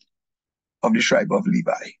is not of the tribe of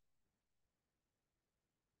Levi.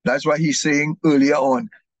 That's why he's saying earlier on,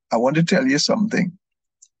 I want to tell you something,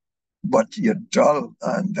 but you're dull,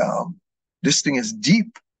 and this thing is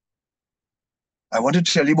deep. I want to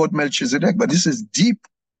tell you about Melchizedek, but this is deep,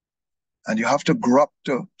 and you have to grow up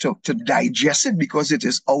to digest it, because it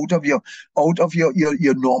is out of your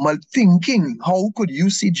normal thinking. How could you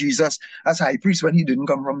see Jesus as high priest when he didn't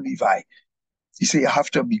come from Levi? He said you have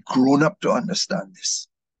to be grown up to understand this.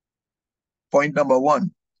 Point number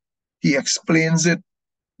 1, he explains it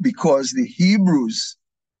because the Hebrews'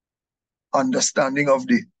 understanding of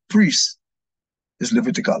the priest is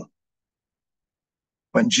Levitical,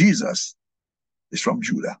 when Jesus is from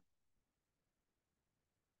Judah.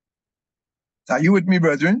 Are you with me,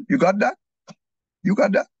 brethren? You got that? You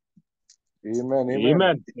got that?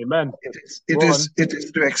 Amen. It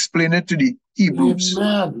is to explain it to the Hebrews.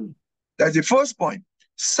 Amen. That's the first point.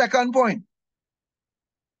 Second point.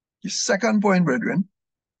 The second point, brethren,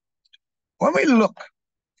 when we look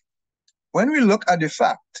at the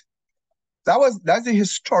fact, that's the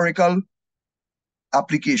historical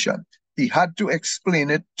application. He had to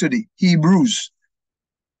explain it to the Hebrews,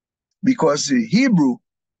 because the Hebrew,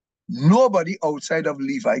 nobody outside of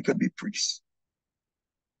Levi could be priest.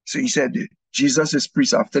 So he said, Jesus is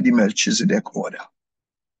priest after the Melchizedek order.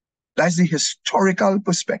 That's the historical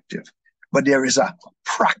perspective. But there is a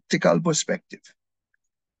practical perspective.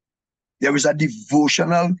 There is a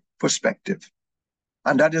devotional perspective.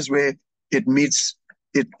 And that is where it meets,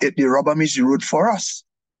 the rubber meets the road for us.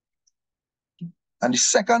 And the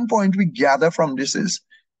second point we gather from this is,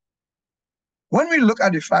 when we look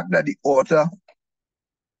at the fact that the author,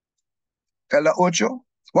 Elder Ocho,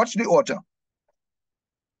 what's the author?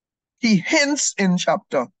 He hints in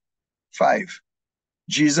chapter 5,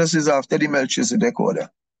 Jesus is after the Melchizedek order,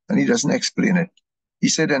 and he doesn't explain it. He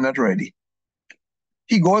said they're not ready.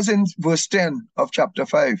 He goes in verse 10 of chapter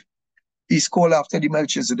 5. He's called after the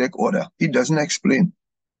Melchizedek order. He doesn't explain.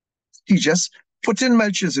 He just put in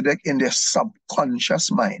Melchizedek in their subconscious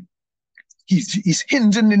mind. He's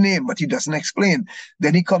hinting the name, but he doesn't explain.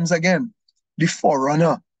 Then he comes again. The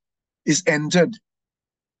forerunner is entered.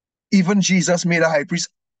 Even Jesus made a high priest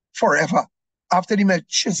forever after the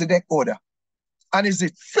Melchizedek order. And it's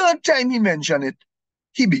the third time he mentioned it,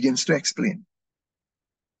 he begins to explain.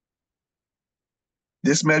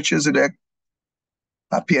 This Melchizedek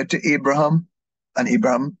appeared to Abraham, and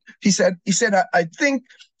Abraham, he said, I think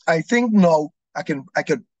now I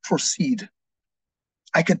could proceed.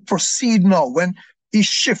 I could proceed now. When he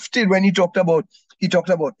shifted, when he talked about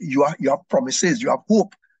you have promises, you have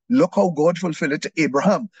hope. Look how God fulfilled it to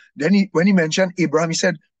Abraham. Then when he mentioned Abraham, he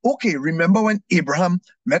said, okay, remember when Abraham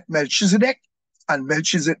met Melchizedek? And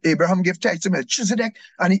Abraham gave tithe to Melchizedek,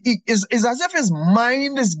 and he is as if his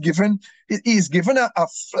mind is given, he's given a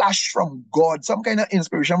flash from God, some kind of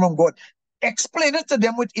inspiration from God. Explain it to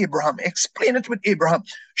them with Abraham. Explain it with Abraham.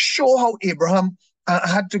 Show how Abraham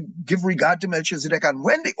had to give regard to Melchizedek. And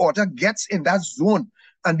when the author gets in that zone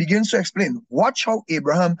and begins to explain, watch how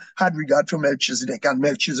Abraham had regard for Melchizedek, and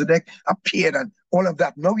Melchizedek appeared and all of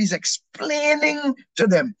that. Now he's explaining to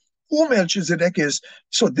them who Melchizedek is.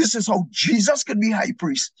 So this is how Jesus could be high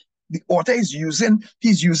priest. The author is using,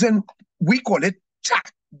 we call it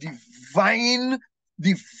divine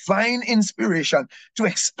inspiration to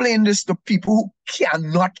explain this to people who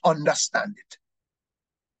cannot understand it.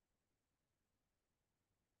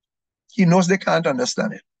 He knows they can't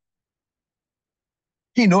understand it.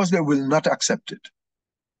 He knows they will not accept it.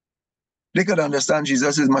 They could understand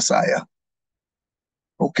Jesus is Messiah.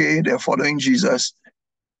 Okay, they're following Jesus,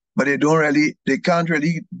 but they can't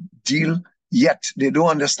really deal yet. They don't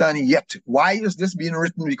understand yet. Why is this being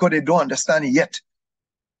written? Because they don't understand yet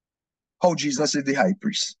how Jesus is the high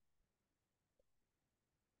priest.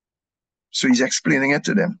 So he's explaining it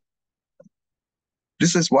to them.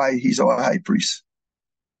 This is why he's our high priest.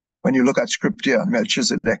 When you look at scripture,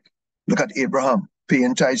 Melchizedek, look at Abraham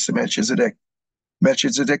paying tithes to Melchizedek.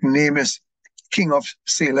 Melchizedek's name is King of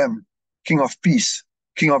Salem, King of Peace,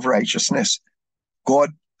 King of Righteousness.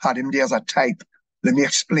 God had him there as a type. Let me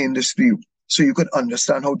explain this to you so you could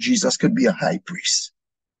understand how Jesus could be a high priest.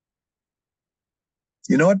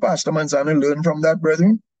 You know what Pastor Manzano learned from that,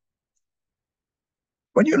 brethren?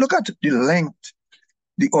 When you look at the length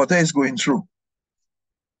the author is going through,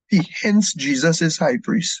 he hints Jesus is high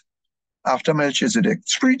priest after Melchizedek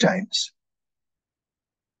 3 times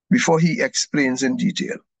before he explains in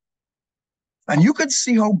detail. And you could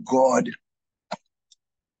see how God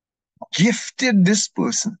gifted this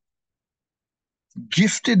person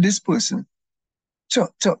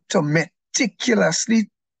to meticulously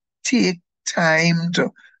take time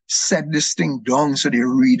to set this thing down so the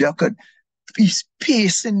reader could, he's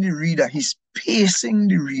pacing the reader,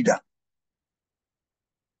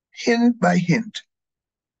 hint by hint.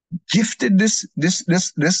 Gifted this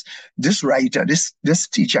writer, this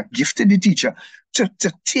teacher, gifted the teacher to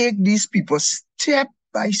take these people step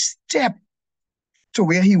by step to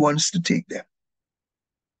where he wants to take them.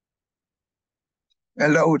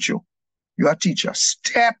 Elder Ocho, you are a teacher,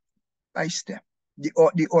 step by step. The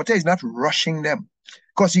author is not rushing them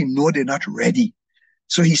because he knows they're not ready.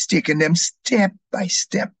 So he's taking them step by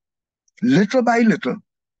step, little by little,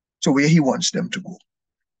 to where he wants them to go.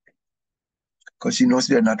 Because he knows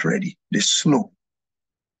they're not ready. They're slow.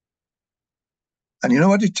 And you know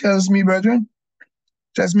what it tells me, brethren?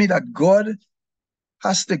 It tells me that God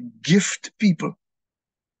has to gift people.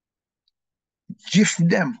 Gift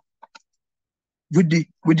them with the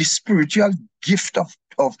spiritual gift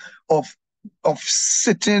of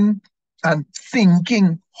sitting and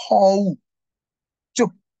thinking how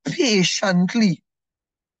to patiently,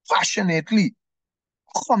 passionately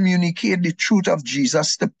communicate the truth of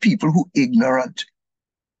Jesus to people who are ignorant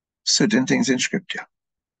certain things in scripture.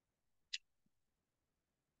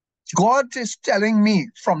 God is telling me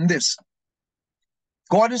from this.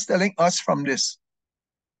 God is telling us from this.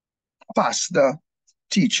 Pastor,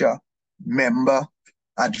 teacher, member,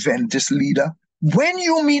 Adventist leader, when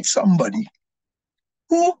you meet somebody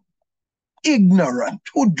who ignorant,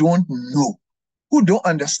 who don't know, who don't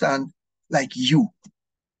understand like you,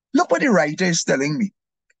 look what the writer is telling me.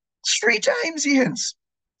 3 times he hints.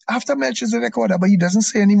 After Melchizedek order, but he doesn't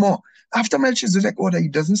say anymore. After Melchizedek order, he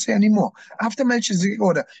doesn't say anymore. After Melchizedek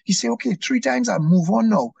order, he say, okay, 3 times, I'll move on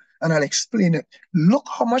now, and I'll explain it. Look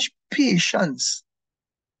how much patience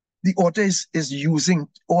the author is using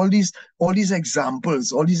all these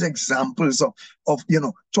examples of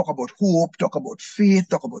talk about hope, talk about faith,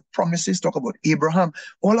 talk about promises, talk about Abraham,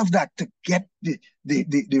 all of that to get the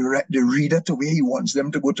reader to where he wants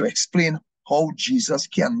them to go, to explain how Jesus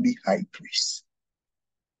can be high priest.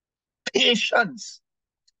 Patience.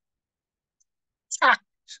 Tact.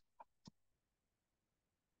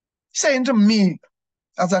 Saying to me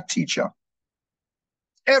as a teacher,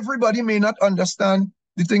 everybody may not understand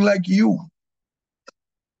the thing like you.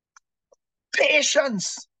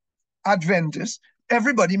 Patience. Adventist,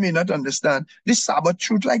 everybody may not understand the Sabbath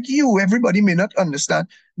truth like you. Everybody may not understand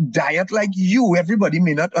diet like you. Everybody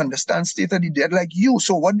may not understand state of the dead like you.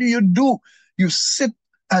 So what do? You sit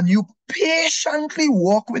and you patiently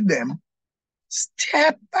walk with them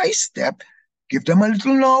step by step, give them a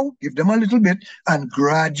little now, give them a little bit, and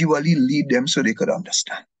gradually lead them so they could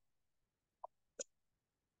understand.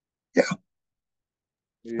 Yeah.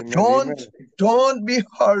 Amen. Don't be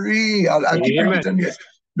hurry. I'll keep repeating this.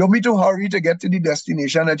 Don't be too hurry to get to the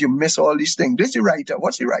destination that you miss all these things. This is the writer.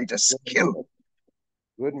 What's the writer? Skill.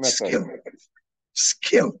 Good method.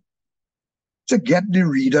 Skill. To get the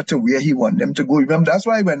reader to where he wants them to go. Remember, that's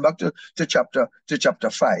why I went back to chapter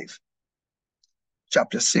 5.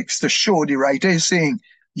 Chapter 6, to show the writer is saying,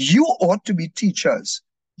 you ought to be teachers.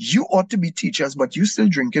 You ought to be teachers, but you're still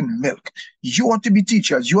drinking milk. You ought to be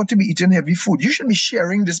teachers. You ought to be eating heavy food. You should be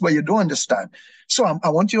sharing this, but you don't understand. So I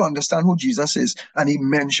want you to understand who Jesus is. And he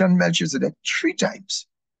mentioned Melchizedek 3 times.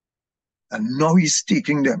 And now he's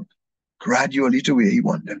taking them gradually to where he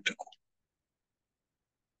wants them to go.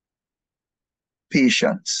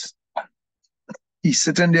 Patience. He's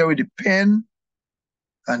sitting there with the pen,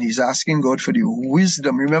 and he's asking God for the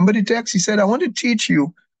wisdom. Remember the text? He said, I want to teach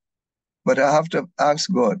you, but I have to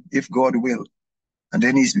ask God if God will. And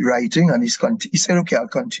then he's writing, and he said, okay, I'll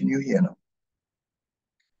continue here now.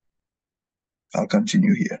 I'll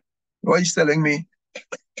continue here. What he's telling me,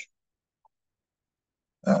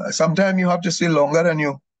 sometimes you have to stay longer than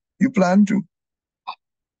you plan to.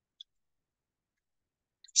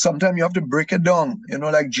 Sometimes you have to break it down,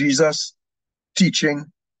 like Jesus teaching,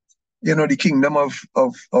 the kingdom of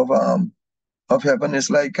heaven is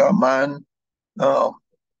like a man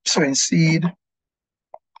sowing seed,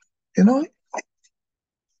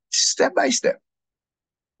 step by step.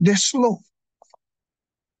 They're slow.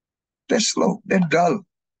 They're dull.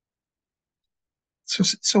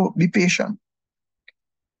 So be patient.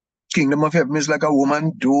 Kingdom of heaven is like a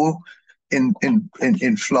woman dough in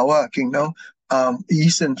flour. Kingdom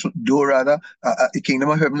yeast and dough rather. The kingdom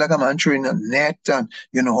of heaven like a man throwing a net, and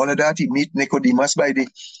all of that. He meet Nicodemus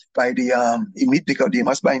he meet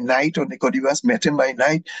Nicodemus by night, or Nicodemus met him by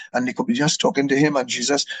night, and Nicodemus just talking to him, and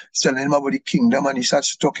Jesus telling him about the kingdom, and he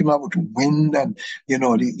starts talking about wind and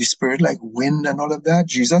the spirit like wind and all of that.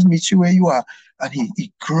 Jesus meets you where you are, and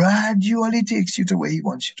he gradually takes you to where he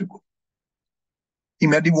wants you to go. He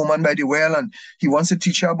met the woman by the well, and he wants to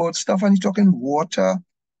teach her about stuff, and he's talking water,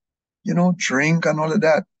 drink and all of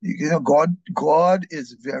that. God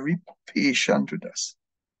is very patient with us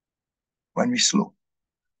when we're slow.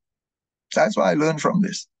 That's why I learned from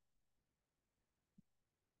this.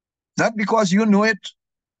 Not because you know it,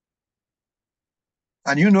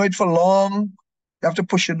 and you know it for long, you have to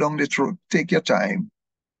push it down the throat. Take your time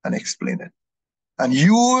and explain it. And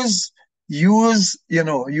use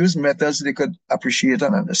methods they could appreciate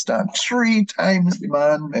and understand. 3 times the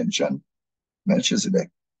man mentioned Melchizedek.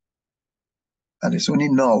 And it's only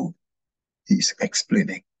now he's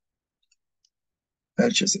explaining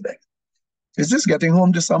Melchizedek. Is this getting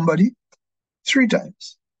home to somebody? 3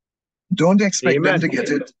 times. Don't expect them to get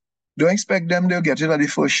it. Don't expect them to get it at the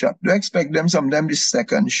first shot. Don't expect them sometimes the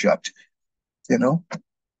second shot. And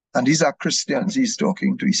these are Christians he's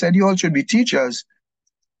talking to. He said you all should be teachers,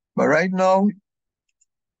 but right now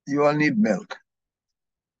you all need milk.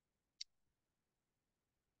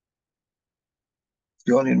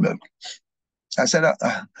 You all need milk. I said,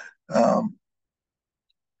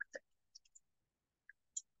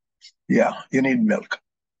 yeah, you need milk.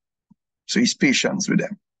 So he's patient with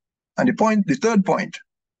them. And the third point,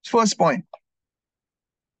 first point,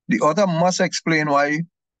 the author must explain why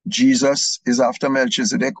Jesus is after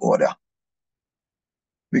Melchizedek order.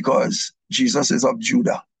 because Jesus is of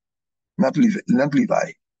Judah, not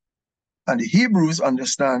Levi. And the Hebrews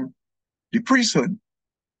understand the priesthood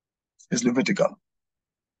is Levitical.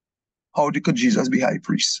 How could Jesus be high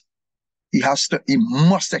priest? He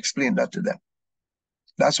must explain that to them.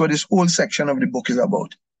 That's what this whole section of the book is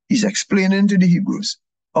about. He's explaining to the Hebrews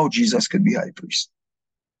how Jesus could be high priest.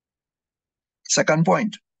 Second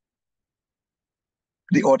point,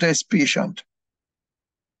 the author is patient.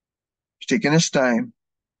 He's taking his time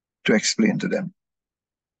to explain to them.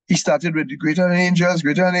 He started with the greater than angels,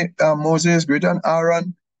 greater than Moses, greater than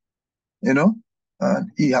Aaron,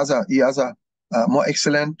 and he has a more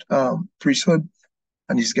excellent priesthood,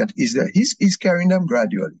 and he's carrying them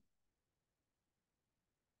gradually.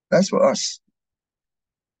 That's for us.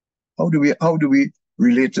 How do we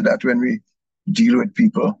relate to that when we deal with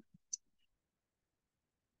people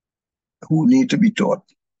who need to be taught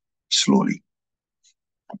slowly?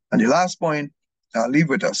 And the last point I'll leave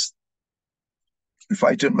with us, if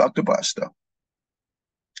I turn back to Pastor.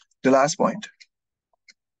 The last point.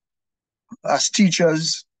 As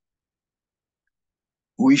teachers,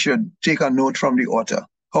 we should take a note from the author,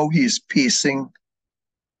 how he is pacing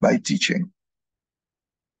by teaching.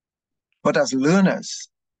 But as learners,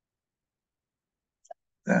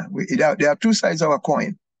 there are two sides of a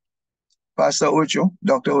coin. Pastor Ocho,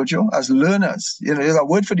 Dr. Ocho, as learners, there's a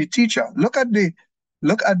word for the teacher. Look at the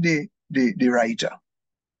writer,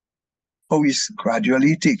 how he's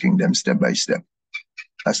gradually taking them step by step.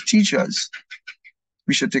 As teachers,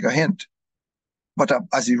 we should take a hint. But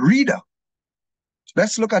as a reader,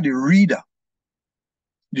 let's look at the reader,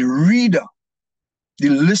 the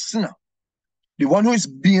listener, the one who is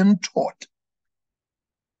being taught.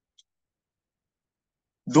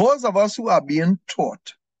 Those of us who are being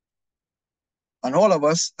taught, and all of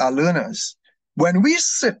us are learners, when we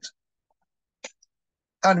sit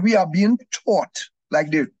and we are being taught, like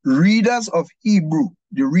the readers of Hebrew,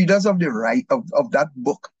 the readers of that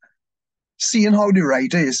book, seeing how the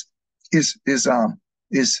writer is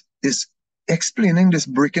explaining this,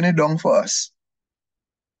 breaking it down for us.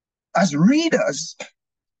 As readers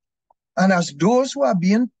and as those who are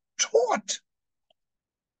being taught,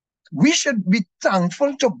 we should be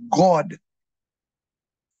thankful to God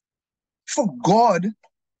for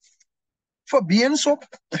being so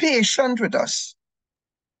patient with us,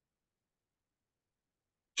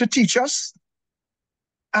 to teach us,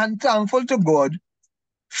 and thankful to God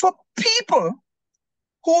for people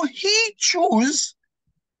who he chooses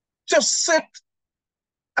to sit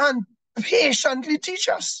and patiently teach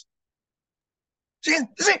us. See,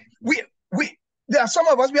 there are some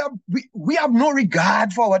of us, we have no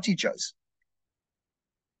regard for our teachers.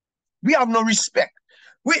 We have no respect.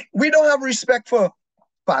 We don't have respect for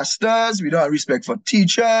pastors. We don't have respect for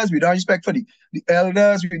teachers. We don't have respect for the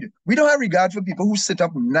elders. We don't have regard for people who sit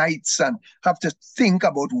up nights and have to think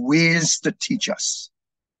about ways to teach us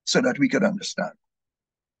so that we could understand.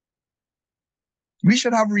 We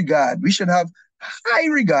should have regard. We should have high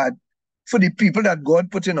regard for the people that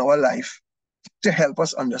God put in our life to help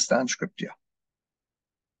us understand Scripture.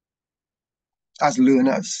 As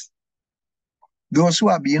learners, those who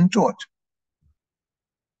are being taught,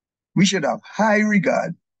 we should have high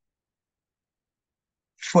regard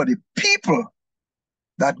for the people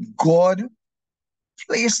that God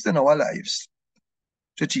placed in our lives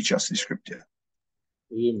to teach us the Scripture.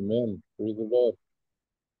 Amen. Praise the Lord.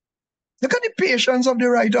 Look at the patience of the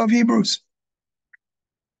writer of Hebrews.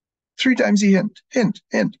 3 times he hint,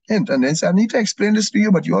 and then say, I need to explain this to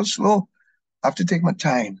you, but you're slow. I have to take my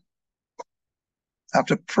time. I have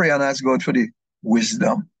to pray and ask God for the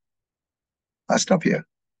wisdom. I stop here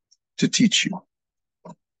to teach you.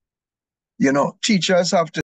 Teachers have to